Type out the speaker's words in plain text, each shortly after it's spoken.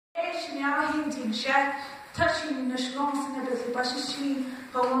Chenelle Haines, Chef, touching the Shlom Sinabis, Bashishi,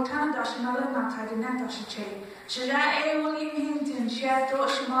 Pawantana, Dashanala, Natadina, Dashache. Shaja A. William Haines, Chef,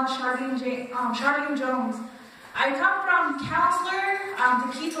 Doshima, Charlene Jones. I come from Counselor,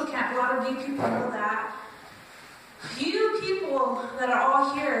 the Keto Camp. A lot of you people know that. You people that are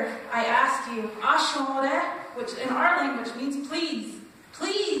all here, I ask you, Ashomore, which in our language means please,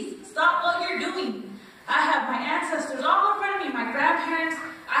 please stop what you're doing. I have my ancestors all in front of me, my grandparents.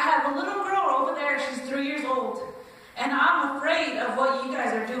 I have a little girl over there, she's 3 years old. And I'm afraid of what you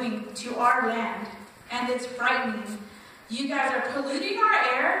guys are doing to our land. And it's frightening. You guys are polluting our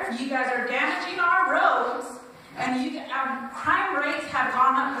air, you guys are damaging our roads, and crime rates have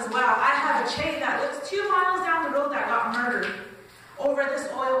gone up as well. I have a chain that lives 2 miles down the road that got murdered over this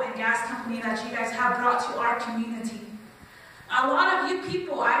oil and gas company that you guys have brought to our community. A lot of you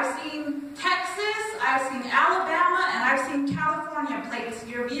people, I've seen Texas, I've seen Alabama, and I've seen California plates,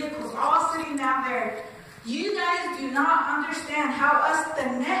 your vehicles all sitting down there. You guys do not understand how us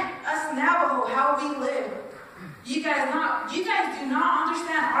Navajo, how we live. You guys do not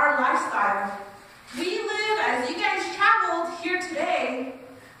understand our lifestyle. We live, as you guys traveled here today,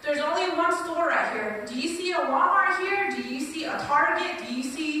 there's only one store right here. Do you see a Walmart here? Do you see a Target? Do you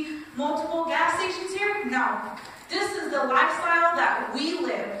see multiple gas stations here? No. This is the lifestyle that we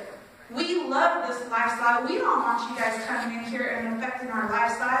live. We love this lifestyle. We don't want you guys coming in here and affecting our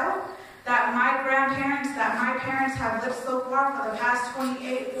lifestyle that my grandparents, that my parents have lived so far for the past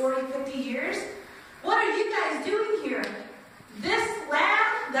 28, 40, 50 years. What are you guys doing here? This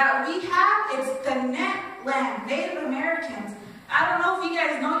land that we have, it's the net land, Native Americans. I don't know if you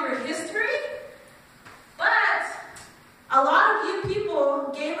guys know your history, but a lot of you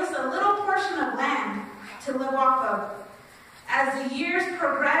people gave us a little portion of land to live off of. As the years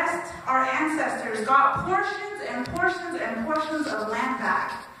progressed, our ancestors got portions and portions and portions of land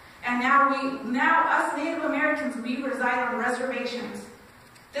back. And now us Native Americans, we reside on reservations.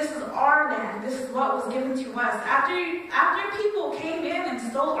 This is our land. This is what was given to us. After people came in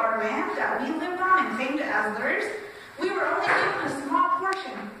and stole our land that we lived on and claimed it as theirs, we were only given a small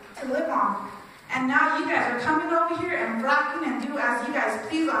portion to live on. And now you guys are coming over here and fracking and do as you guys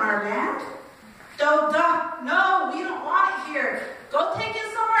please on our land? No, we don't want it here.